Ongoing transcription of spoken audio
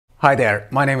Hi there,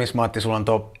 my name is Matti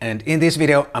Sulanto, and in this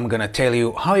video I'm gonna tell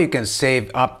you how you can save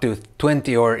up to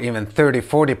 20 or even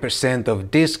 30-40%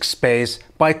 of disk space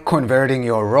by converting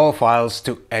your RAW files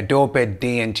to Adobe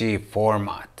DNG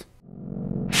format.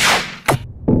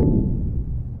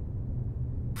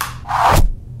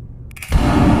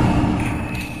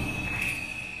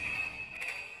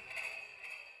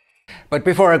 But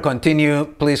before I continue,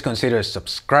 please consider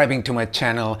subscribing to my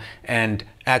channel and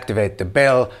activate the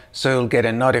bell so you'll get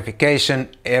a notification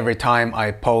every time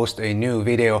I post a new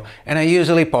video, and I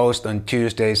usually post on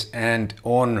Tuesdays and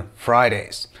on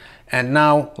Fridays. And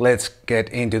now let's get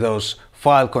into those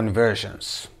file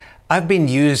conversions. I've been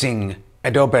using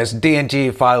Adobe's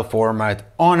DNG file format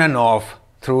on and off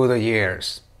through the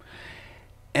years.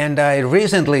 And I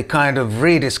recently kind of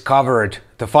rediscovered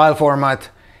the file format.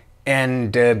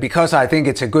 And because I think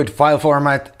it's a good file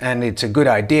format and it's a good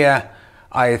idea,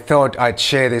 I thought I'd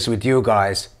share this with you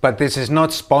guys, but this is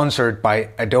not sponsored by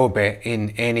Adobe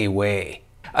in any way.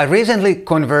 I recently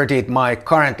converted my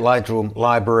current Lightroom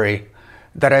library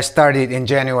that I started in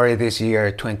January this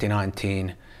year,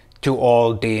 2019, to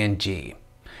all DNG.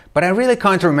 But I really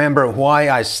can't remember why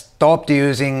I stopped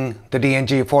using the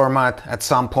DNG format at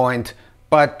some point,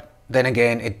 but then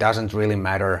again, it doesn't really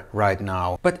matter right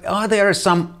now. But are there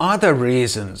some other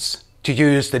reasons to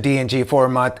use the DNG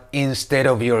format instead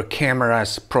of your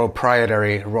camera's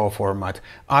proprietary RAW format,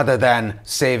 other than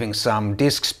saving some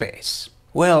disk space?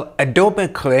 Well, Adobe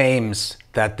claims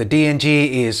that the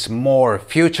DNG is more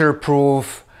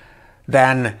future-proof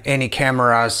than any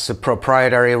camera's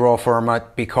proprietary RAW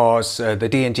format because the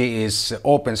DNG is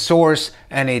open source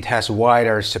and it has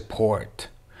wider support.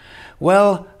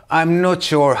 Well, I'm not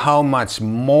sure how much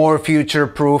more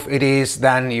future-proof it is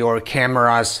than your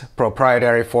camera's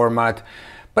proprietary format,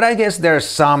 but I guess there's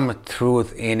some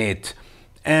truth in it.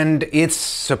 And it's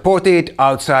supported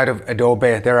outside of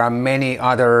Adobe. There are many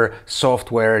other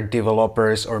software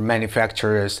developers or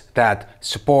manufacturers that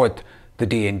support the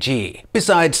DNG.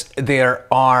 Besides, there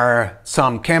are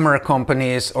some camera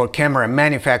companies or camera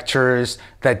manufacturers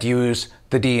that use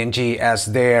the DNG as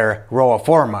their RAW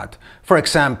format. For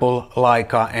example,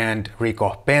 Leica and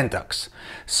Ricoh Pentax.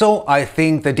 So I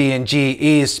think the DNG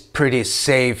is pretty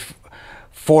safe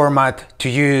format to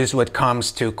use when it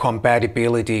comes to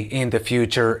compatibility in the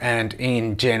future and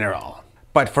in general.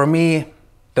 But for me,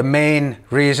 the main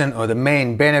reason or the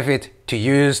main benefit to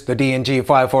use the DNG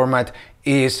file format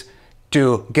is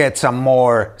to get some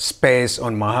more space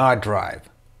on my hard drive.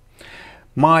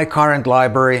 My current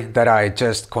library that I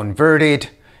just converted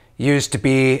used to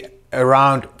be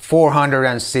around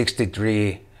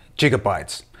 463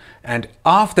 gigabytes, and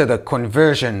after the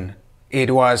conversion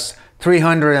it was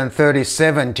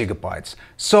 337 gigabytes.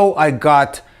 So I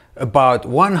got about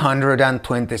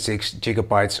 126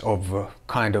 gigabytes of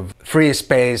kind of free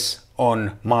space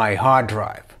on my hard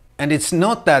drive. And it's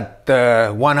not that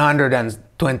the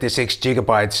 126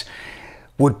 gigabytes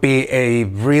would be a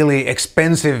really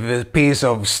expensive piece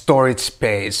of storage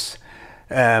space.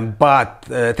 But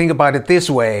think about it this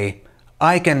way,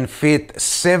 I can fit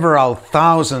several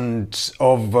thousands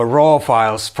of RAW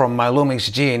files from my Lumix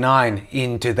G9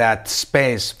 into that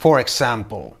space, for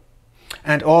example.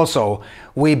 And also,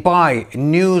 we buy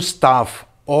new stuff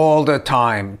all the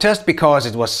time just because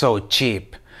it was so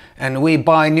cheap. And we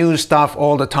buy new stuff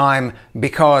all the time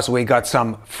because we got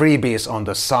some freebies on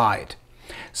the side.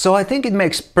 So I think it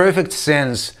makes perfect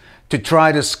sense to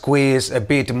try to squeeze a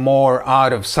bit more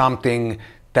out of something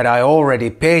that I already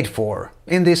paid for.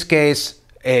 In this case,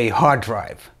 a hard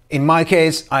drive. In my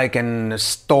case, I can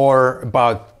store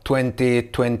about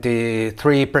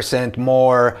 20-23%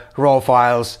 more RAW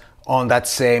files on that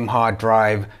same hard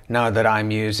drive now that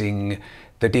I'm using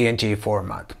the DNG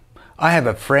format. I have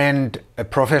a friend, a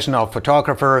professional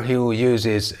photographer who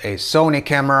uses a Sony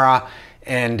camera,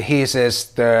 and he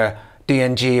says the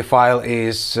DNG file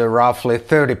is roughly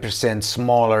 30%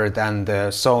 smaller than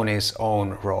the Sony's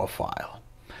own RAW file.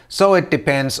 So it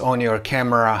depends on your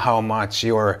camera how much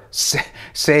your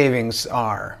savings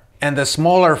are. And the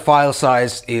smaller file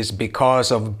size is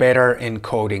because of better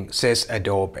encoding, says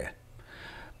Adobe.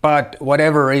 But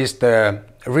whatever is the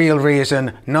real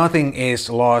reason, nothing is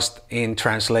lost in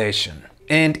translation.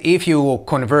 And if you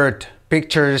convert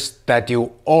pictures that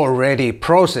you already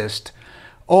processed,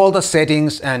 all the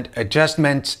settings and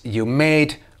adjustments you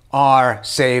made are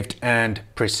saved and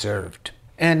preserved.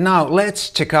 And now let's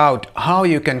check out how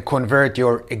you can convert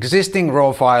your existing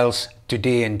RAW files to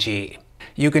DNG.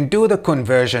 You can do the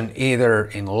conversion either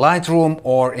in Lightroom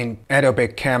or in Adobe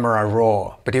Camera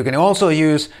Raw, but you can also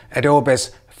use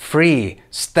Adobe's free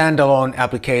standalone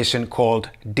application called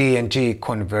DNG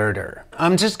Converter.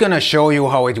 I'm just gonna show you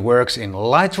how it works in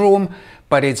Lightroom,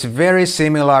 but it's very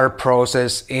similar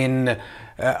process in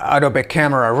Adobe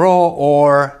Camera Raw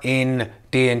or in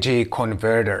DNG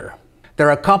Converter. There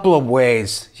are a couple of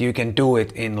ways you can do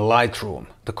it in Lightroom,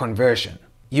 the conversion.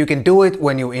 You can do it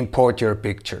when you import your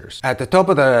pictures. At the top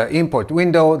of the import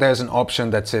window, there's an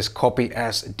option that says copy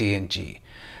as DNG.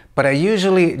 But I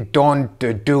usually don't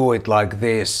do it like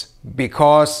this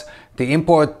because the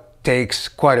import takes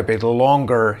quite a bit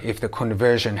longer if the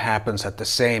conversion happens at the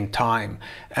same time.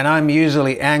 And I'm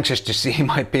usually anxious to see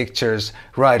my pictures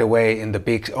right away on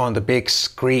the big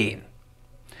screen.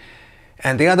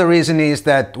 And the other reason is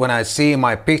that when I see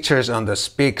my pictures on this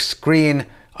big screen,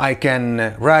 I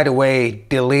can right away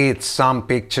delete some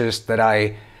pictures that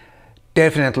I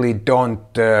definitely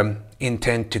don't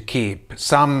intend to keep.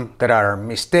 Some that are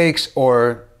mistakes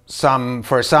or some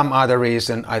for some other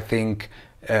reason I think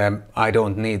I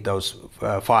don't need those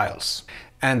files.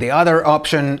 And the other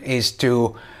option is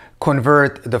to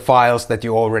convert the files that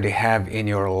you already have in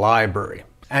your library.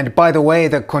 And by the way,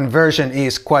 the conversion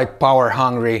is quite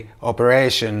power-hungry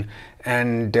operation,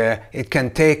 and it can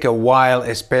take a while,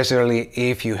 especially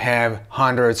if you have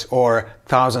hundreds or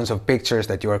thousands of pictures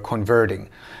that you are converting.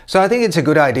 So I think it's a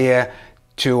good idea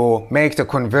to make the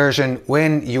conversion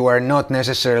when you are not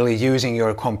necessarily using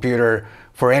your computer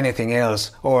for anything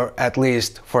else, or at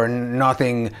least for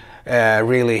nothing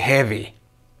really heavy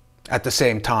at the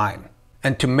same time.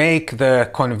 And to make the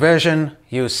conversion,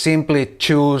 you simply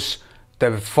choose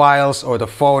the files or the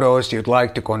photos you'd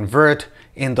like to convert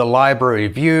in the library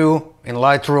view in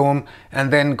Lightroom,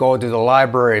 and then go to the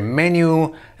library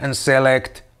menu and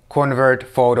select Convert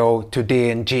Photo to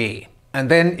DNG. And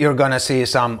then you're gonna see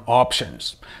some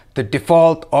options. The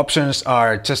default options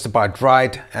are just about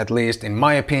right, at least in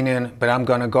my opinion, but I'm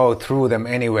gonna go through them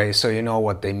anyway so you know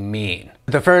what they mean.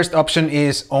 The first option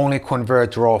is only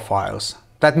convert raw files.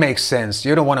 That makes sense.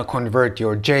 You don't want to convert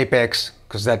your JPEGs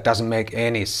because that doesn't make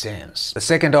any sense. The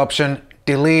second option,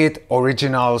 delete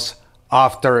originals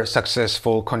after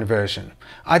successful conversion.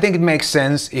 I think it makes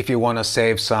sense if you want to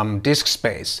save some disk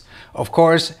space. Of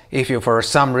course, if you for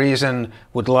some reason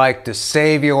would like to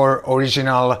save your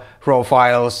original raw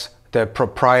files, the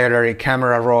proprietary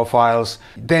camera raw files,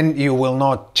 then you will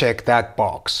not check that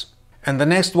box. And the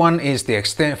next one is the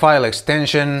file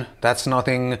extension. That's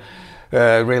nothing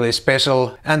really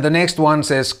special. And the next one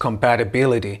says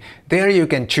compatibility. There you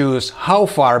can choose how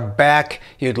far back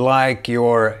you'd like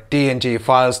your DNG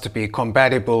files to be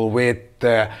compatible with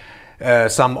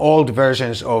some old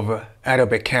versions of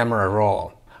Adobe Camera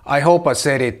Raw. I hope I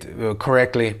said it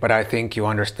correctly, but I think you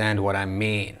understand what I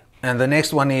mean. And the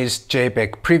next one is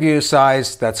JPEG preview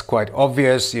size. That's quite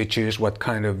obvious. You choose what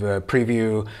kind of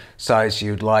preview size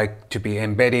you'd like to be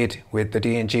embedded with the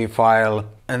DNG file.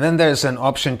 And then there's an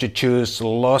option to choose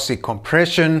lossy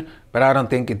compression, but I don't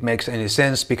think it makes any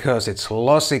sense because it's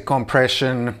lossy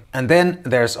compression. And then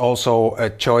there's also a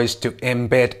choice to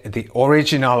embed the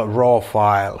original raw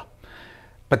file.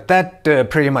 But that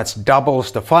pretty much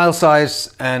doubles the file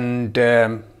size, and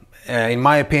in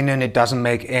my opinion it doesn't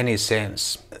make any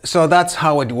sense. So that's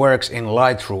how it works in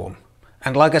Lightroom.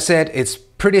 And like I said, it's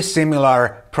pretty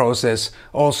similar process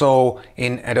also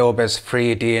in Adobe's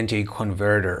free DNG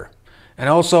converter. And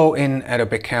also in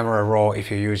Adobe Camera Raw if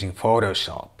you're using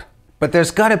Photoshop. But there's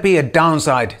gotta be a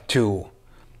downside too.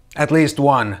 At least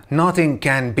one. Nothing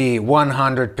can be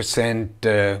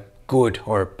 100% good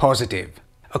or positive.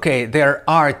 Okay, there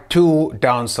are two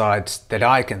downsides that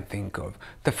I can think of.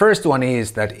 The first one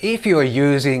is that if you're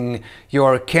using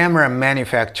your camera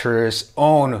manufacturer's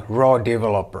own RAW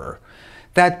developer,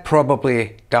 that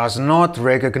probably does not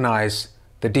recognize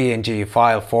the DNG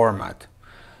file format.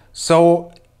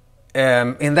 So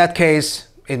in that case,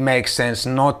 it makes sense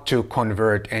not to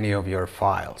convert any of your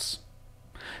files.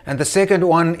 And the second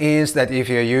one is that if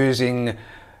you're using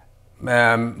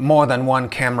more than one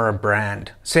camera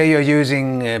brand. Say you're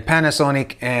using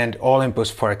Panasonic and Olympus,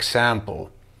 for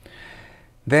example.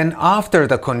 Then after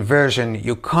the conversion,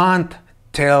 you can't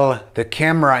tell the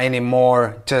camera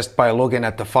anymore just by looking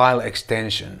at the file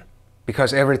extension,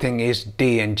 because everything is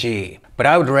DNG. But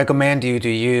I would recommend you to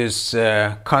use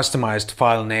customized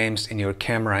file names in your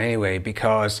camera anyway,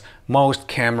 because most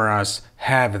cameras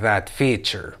have that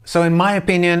feature. So in my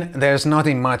opinion, there's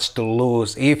nothing much to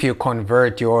lose if you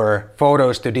convert your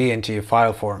photos to DNG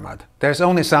file format. There's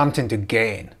only something to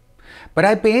gain. But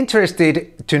I'd be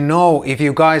interested to know if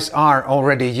you guys are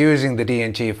already using the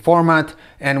DNG format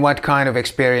and what kind of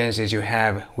experiences you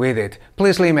have with it.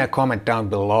 Please leave me a comment down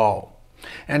below.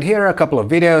 And here are a couple of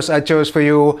videos I chose for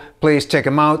you. Please check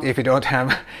them out if you don't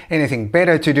have anything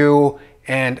better to do.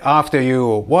 And after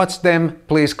you watch them,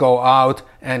 please go out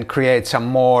and create some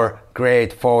more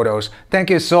great photos. Thank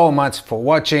you so much for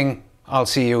watching. I'll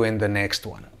see you in the next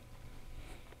one.